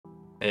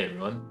Hey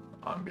everyone,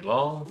 I'm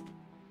Bilal.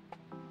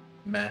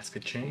 Mask a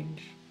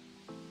change.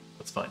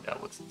 Let's find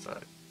out what's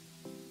inside.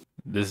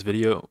 This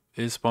video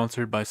is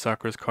sponsored by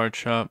Sakura's Card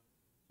Shop.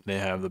 They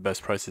have the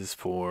best prices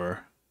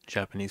for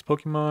Japanese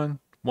Pokemon,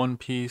 One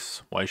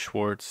Piece, White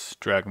Schwartz,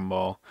 Dragon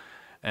Ball,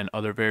 and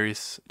other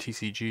various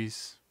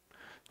TCGs.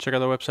 Check out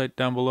their website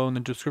down below in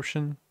the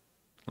description.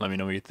 Let me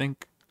know what you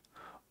think.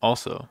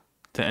 Also,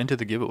 to enter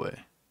the giveaway,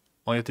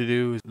 all you have to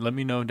do is let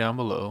me know down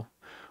below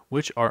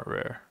which art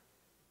rare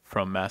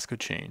from Mask of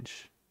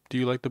Change do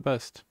you like the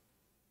best.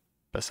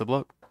 Best of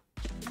luck.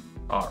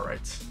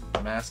 Alright,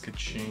 Mask of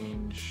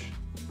Change,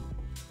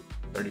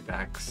 30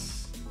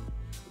 packs.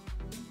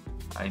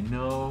 I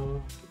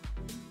know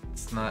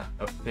it's not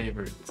a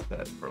favorite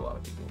set for a lot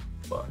of people,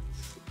 but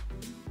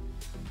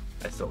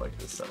I still like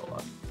this set a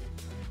lot.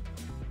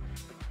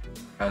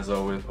 As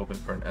always, hoping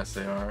for an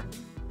SAR,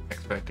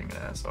 expecting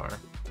an SR.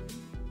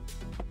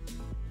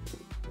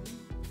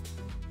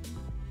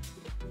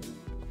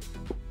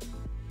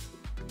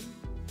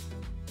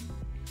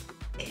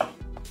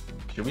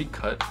 Should we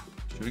cut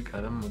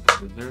them with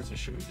scissors or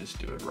should we just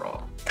do it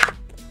raw?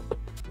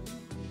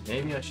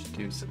 Maybe I should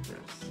do scissors.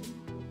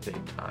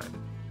 Save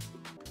time.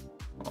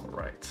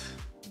 Alright.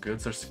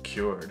 Goods are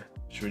secured.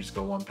 Should we just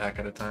go one pack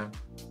at a time?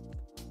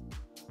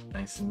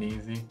 Nice and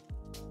easy.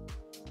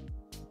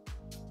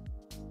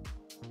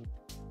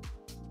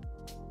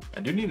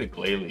 I do need a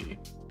Glalie.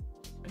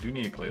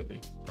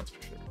 That's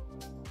for sure.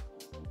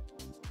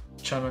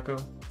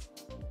 Chamako.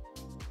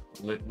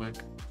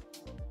 Litwick.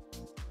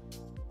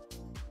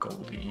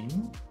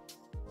 Goldeen.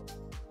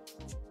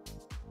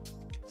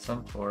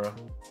 Sunflora.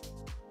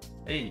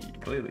 Hey,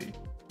 Glalie.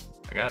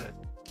 I got it.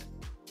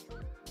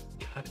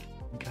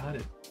 Got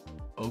it.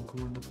 Oku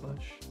in the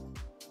flesh.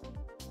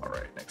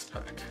 Alright, next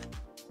pack.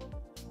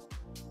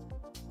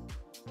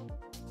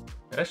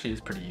 It actually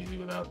is pretty easy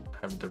without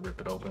having to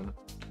rip it open.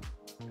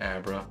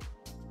 Abra.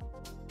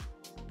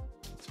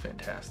 It's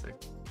fantastic.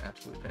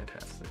 Absolutely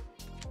fantastic.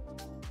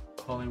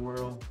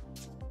 Poliwhirl.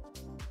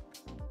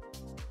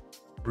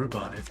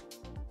 Brewbonnet.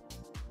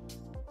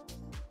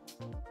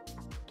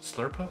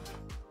 Slurpuff?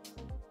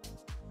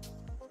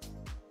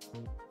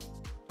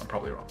 I'm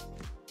probably wrong.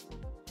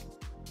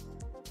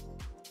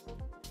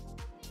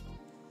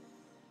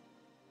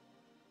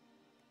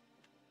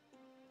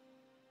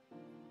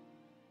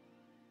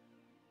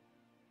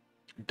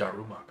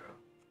 Darumaka.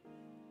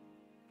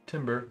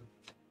 Timber.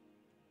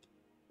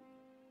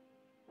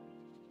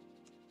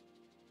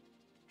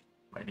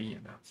 Mighty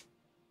enough.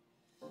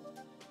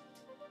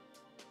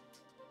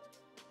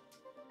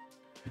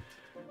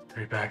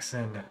 Three packs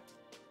in.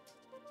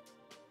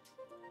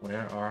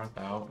 Where art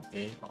thou,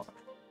 A.R.?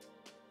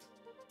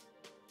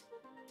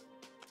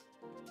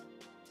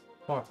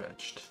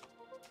 Far-fetched.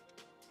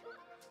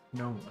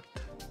 No what?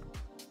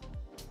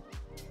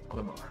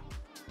 Glimmer.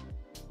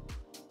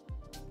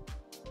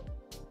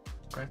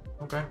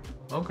 Okay.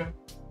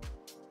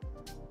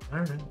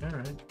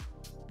 Alright.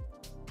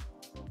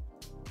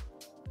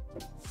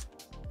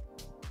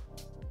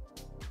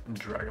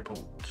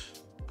 Dragapult.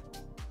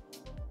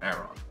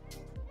 Aron.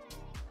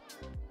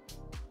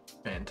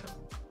 Phantom.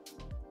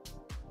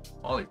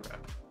 Polygraph.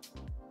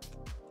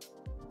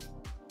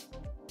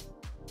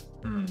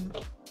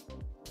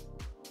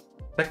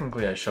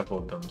 Technically I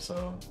shuffled them,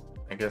 so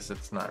I guess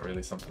it's not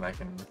really something I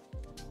can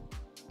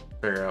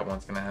figure out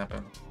what's gonna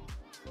happen.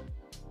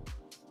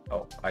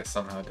 Oh, I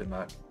somehow did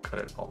not cut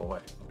it all the way.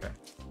 Okay.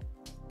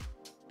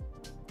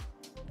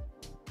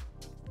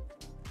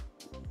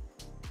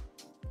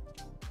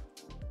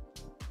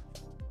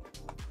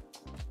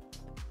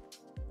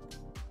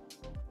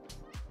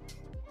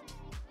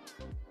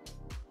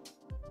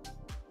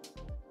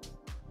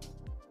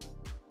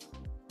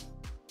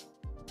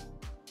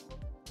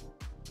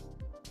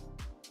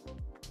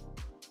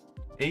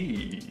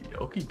 Hey,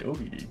 okie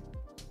dokie.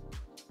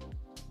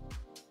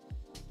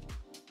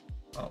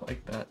 I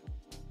like that.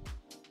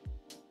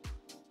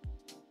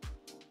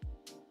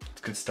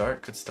 Good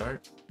start.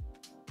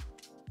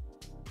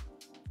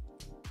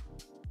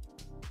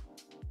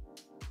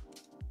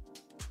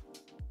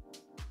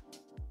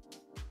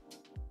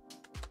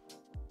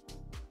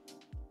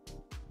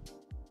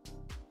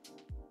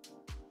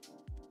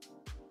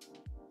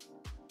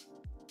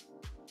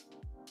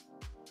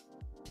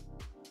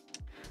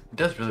 It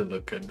does really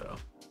look good though.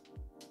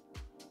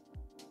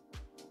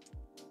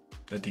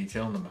 The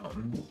detail in the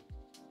mountains.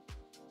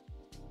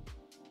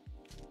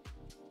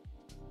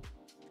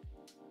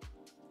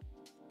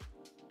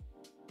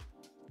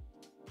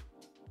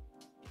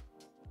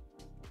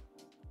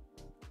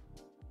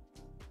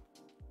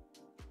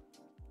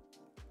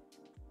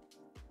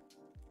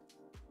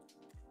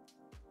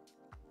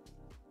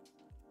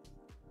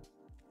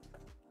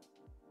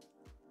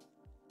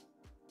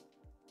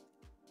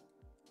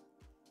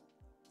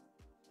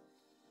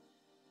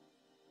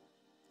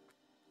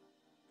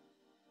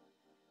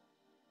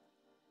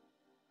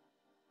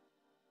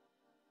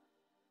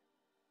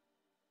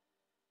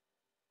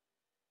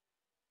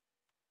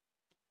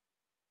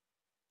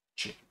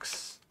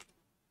 Jinx.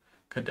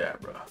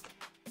 Kadabra.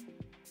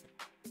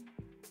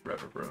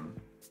 Reverbrune.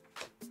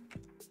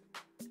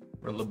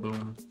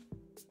 Rillaboom.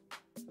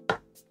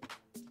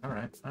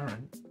 Alright, alright,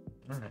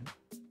 alright.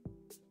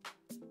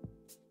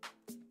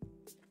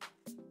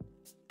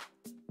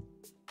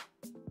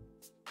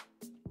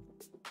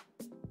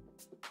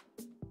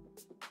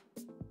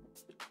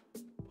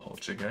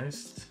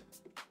 Poltergeist.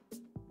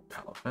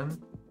 Palafin.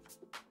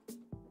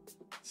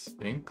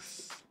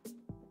 Sphinx.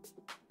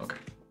 Okay.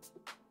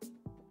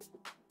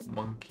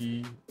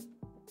 Monkey.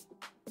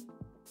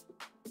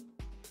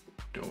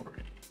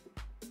 Dory.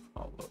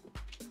 Hollow.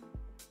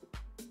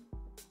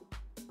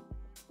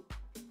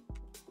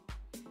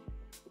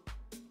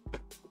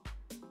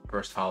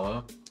 First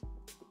hollow.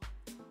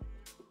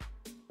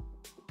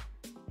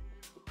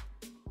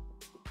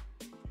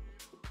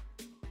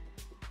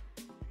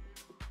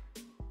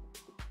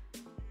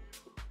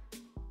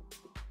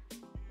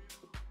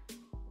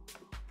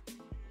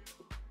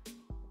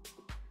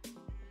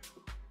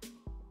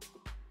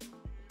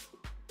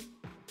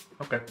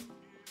 Okay.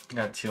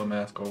 Got Teal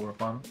Mask over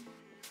fun.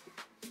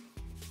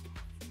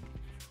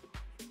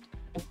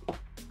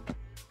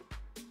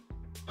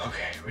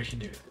 Okay, we can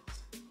do this.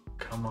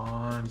 Come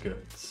on,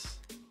 goods.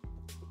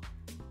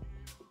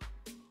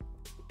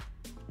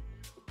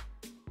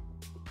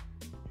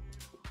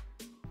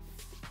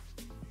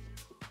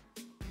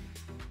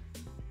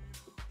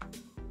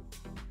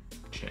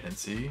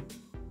 Chansey.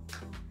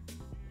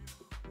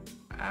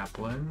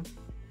 Applin.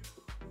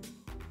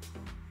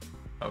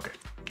 Okay,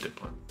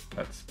 Diplin.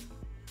 That's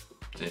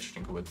an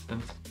interesting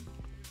coincidence.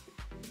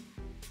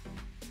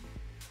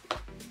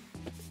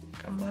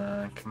 Come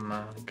on, come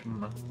on,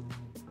 come on.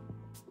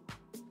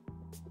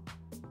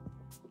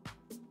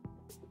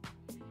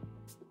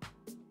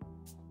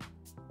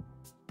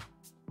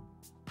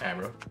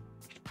 Abra.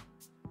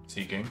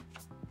 Seeking.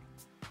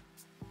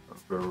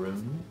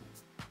 Varun.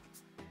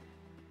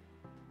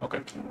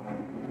 Okay.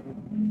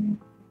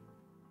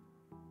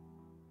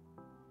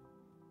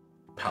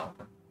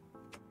 Palpin.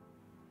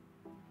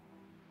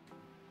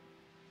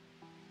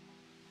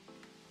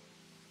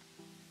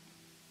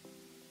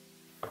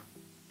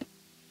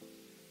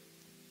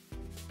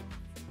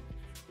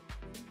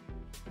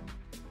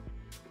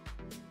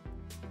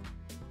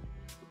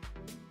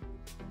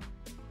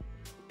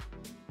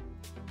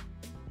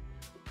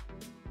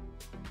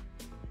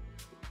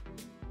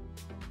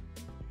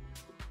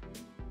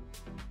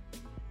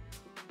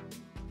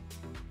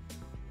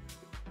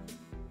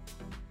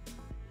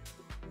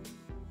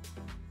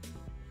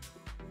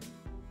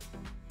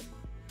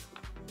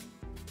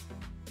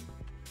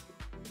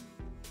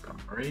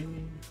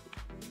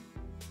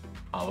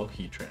 Hollow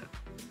Heatran.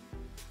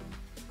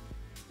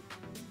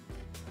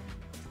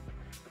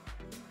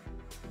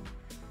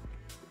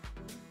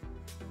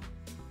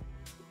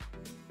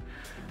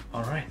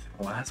 Alright,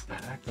 last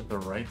pack of the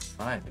right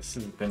side. This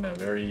has been a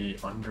very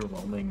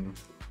underwhelming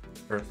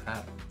first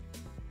half.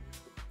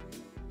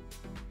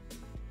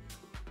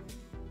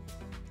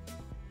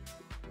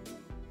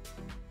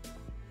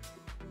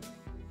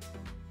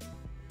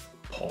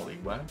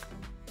 Poliwag.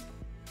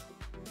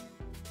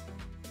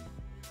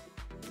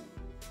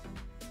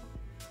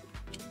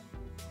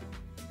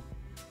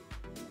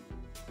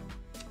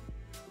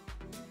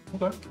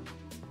 Okay.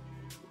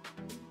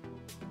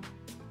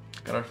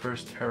 Got our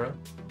first Terra.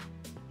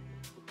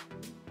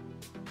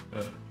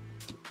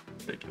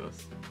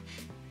 Ridiculous.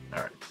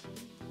 Alright.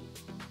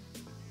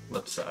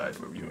 Left side,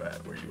 where you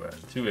at? Where you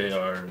at? 2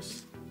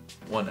 ARs,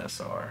 1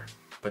 SR,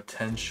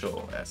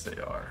 potential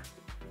SAR.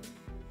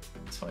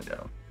 Let's find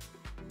out.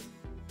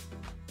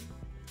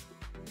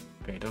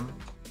 Phantom.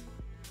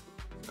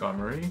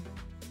 Gomery.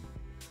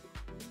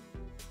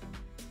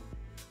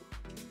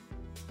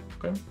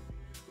 Okay.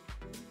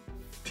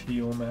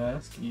 Teal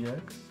Mask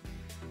EX.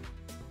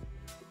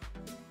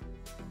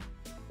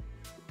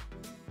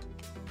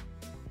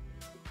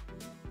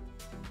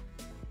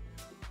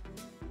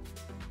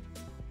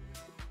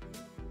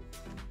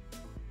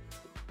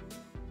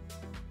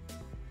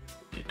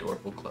 The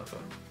adorable Cleffa.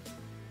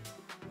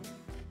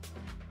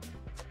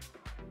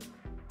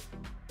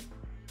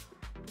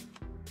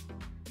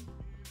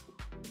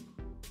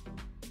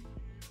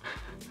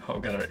 Oh,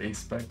 got our ace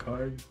spec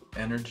card.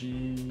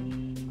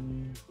 Energy.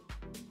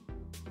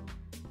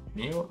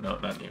 Neo? No,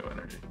 not Neo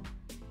Energy.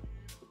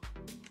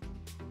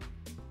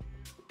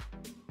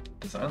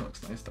 Design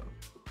looks nice though.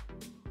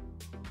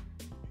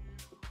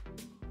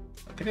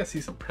 I think I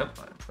see some print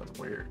lines. That's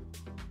weird.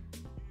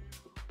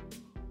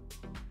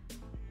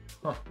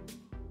 Huh.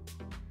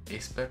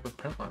 Ace spec with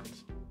print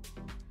lines.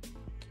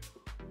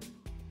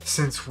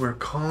 Since we're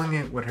calling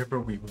it whatever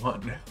we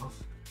want now.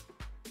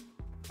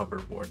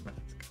 Hoverboard mask.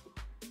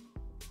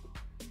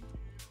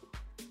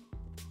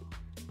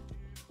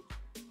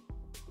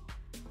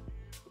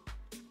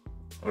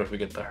 What if we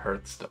get the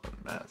Hearthstone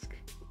mask?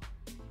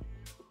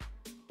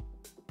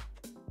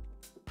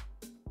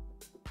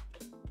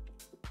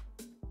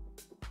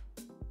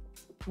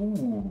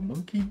 Ooh,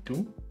 Monkey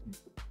Doom.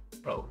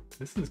 Bro,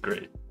 this is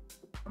great.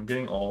 I'm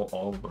getting all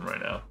of them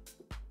right now.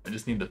 I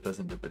just need the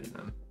Pheasantipity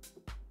then.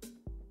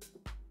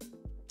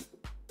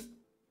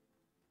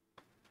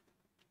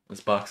 This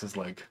box is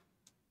like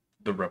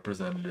the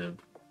representative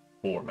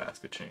 4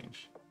 mask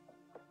change.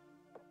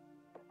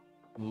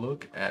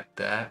 Look at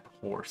that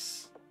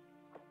horse.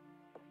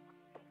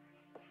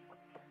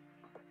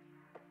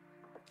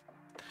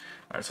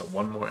 Alright, so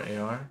one more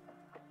AR.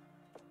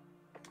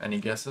 Any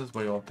guesses?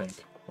 What y'all think?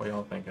 What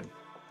y'all thinking?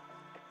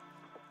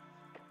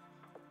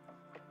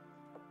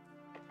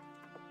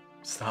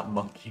 Stop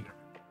monkeying.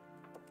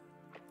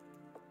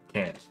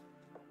 Can't.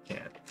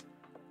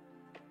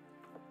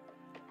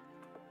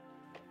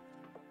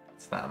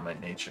 It's not my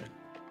nature.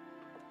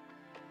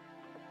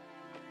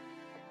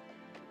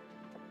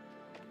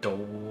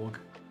 Dog.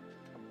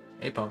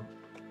 Hey, Pong.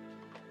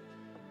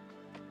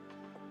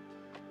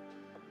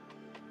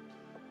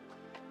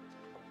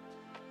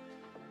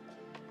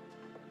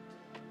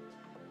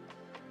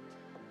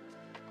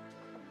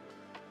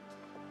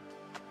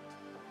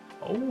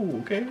 Oh,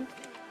 okay.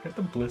 Got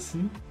the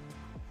Blissey.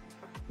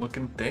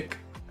 Looking thick,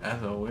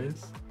 as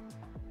always.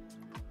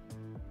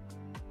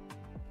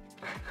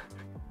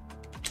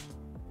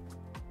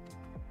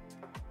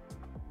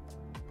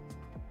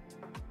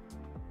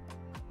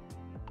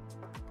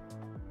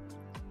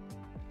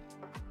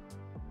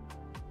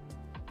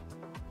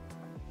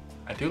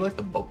 I do like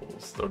the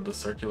bubbles, or the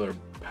circular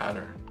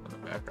pattern in the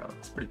background.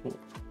 It's pretty cool.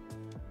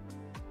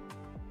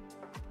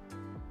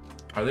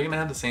 Are they gonna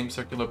have the same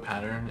circular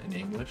pattern in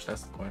English?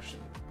 That's the question.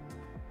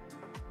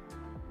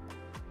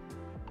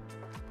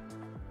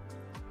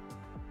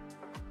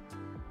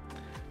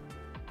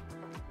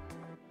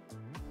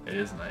 It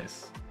is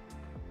nice.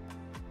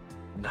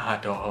 Nah,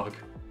 dog.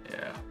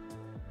 Yeah.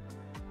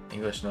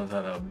 English knows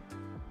how to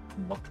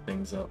muck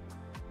things up.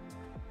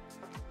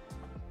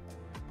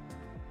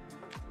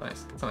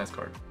 Nice. That's a nice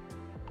card.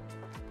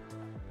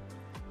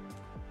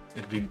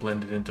 It'd be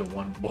blended into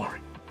one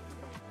boring.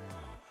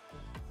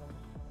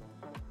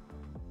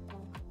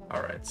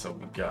 Alright, so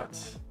we got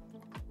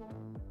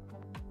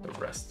the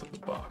rest of the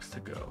box to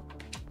go.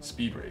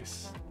 Speed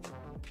race.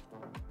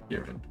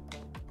 Here.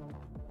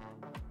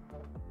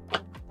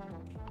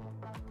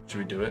 Should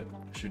we do it?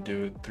 Should we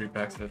do it 3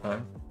 packs at a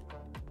time?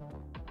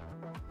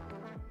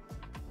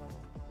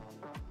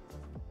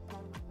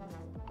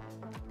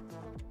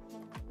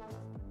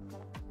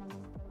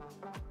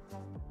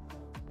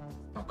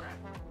 Okay.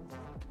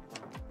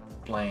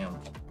 Blam.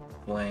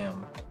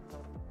 Blam.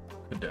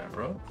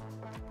 Kadabra.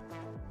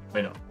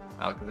 Wait, no.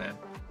 Alakazam.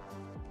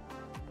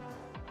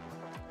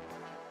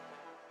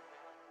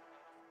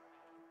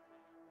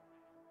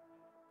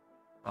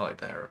 I like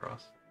the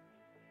Heracross.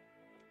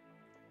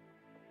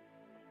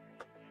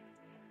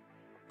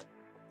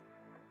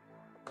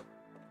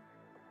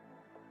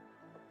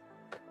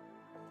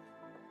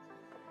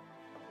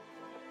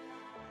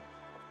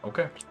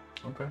 Okay.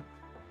 Okay.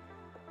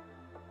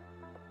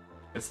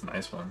 It's a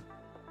nice one.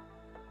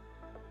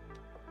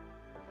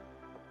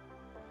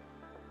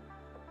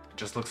 It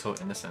just looks so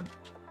innocent.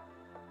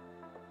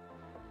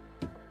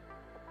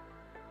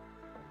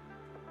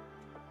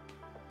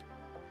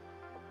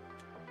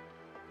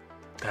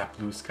 That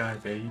blue sky,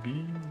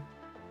 baby.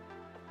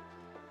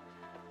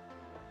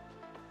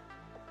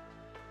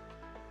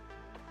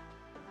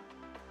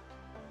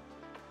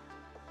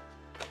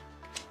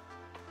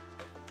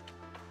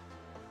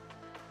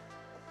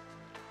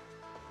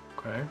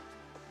 Okay.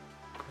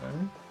 Okay.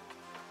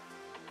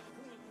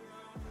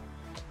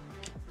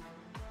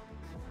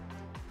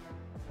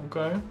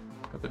 Okay.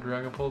 Got the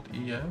Dragapult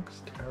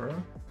EX,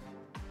 Terra.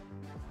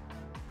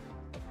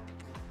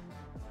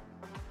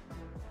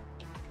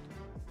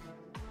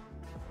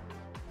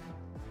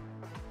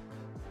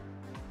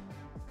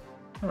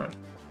 Alright.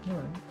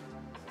 Alright.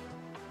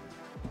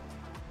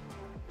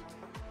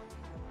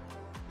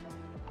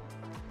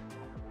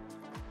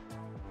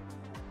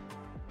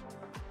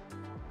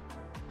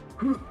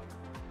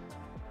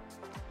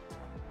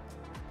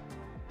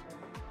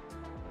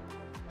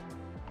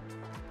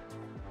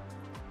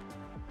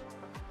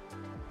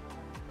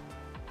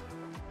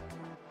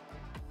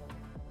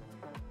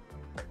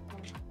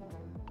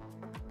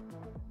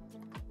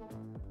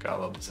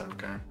 Gotta love the sound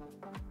car.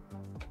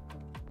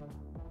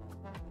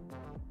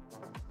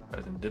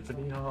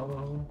 Serendipity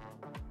Hollow.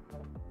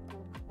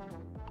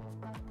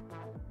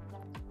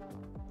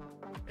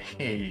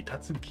 Hey,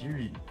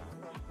 Tatsugiri.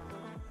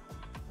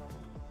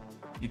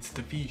 It's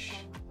the fish.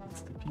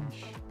 It's the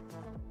fish.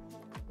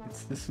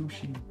 It's the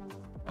sushi.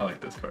 I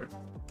like this card.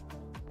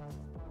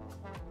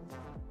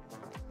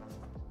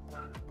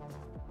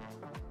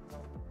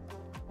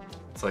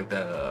 It's like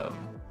that,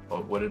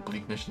 what did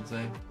Bleak Mission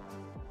say?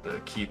 The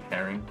Keith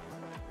Haring.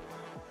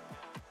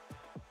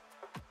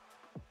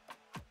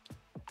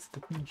 It's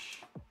the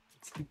fish.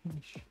 It's the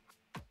fish.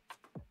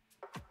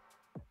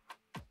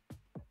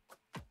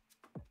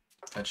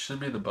 That should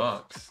be the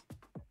box.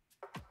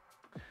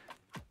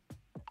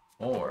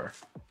 Or,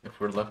 if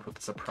we're left with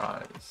a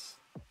surprise.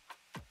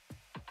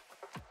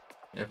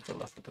 If we're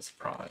left with a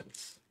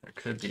surprise. There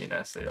could be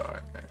an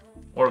SAR there.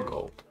 Or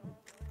gold.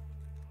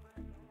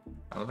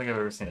 I don't think I've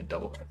ever seen a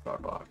double SAR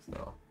box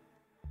though.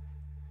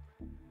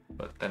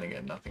 But then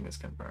again, nothing is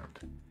confirmed.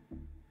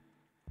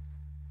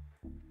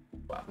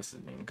 Wow, this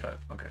isn't even cut.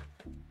 Okay.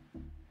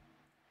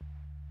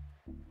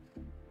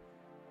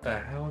 The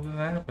hell did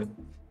that happen?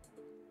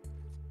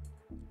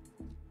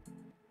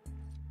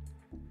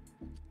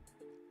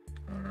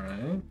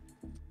 Alright.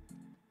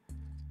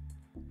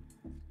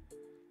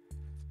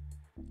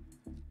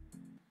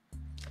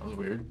 That was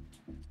weird.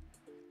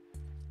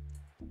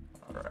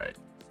 Alright.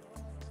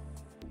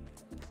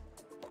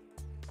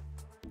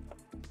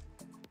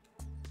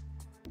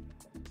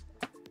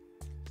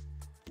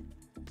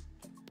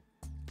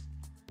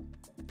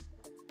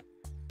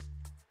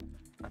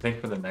 I think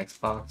for the next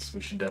box,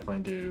 we should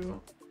definitely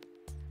do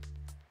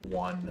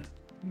one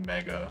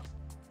mega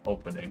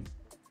opening.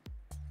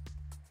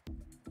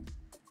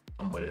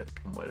 I'm with it.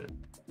 I'm with it.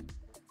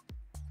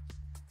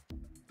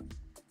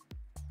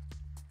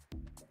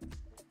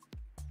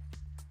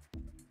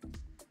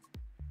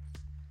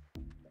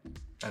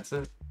 That's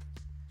it.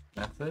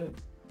 That's it.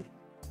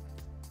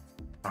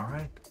 All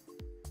right.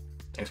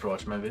 Thanks for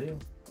watching my video.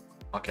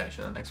 I'll catch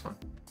you in the next one.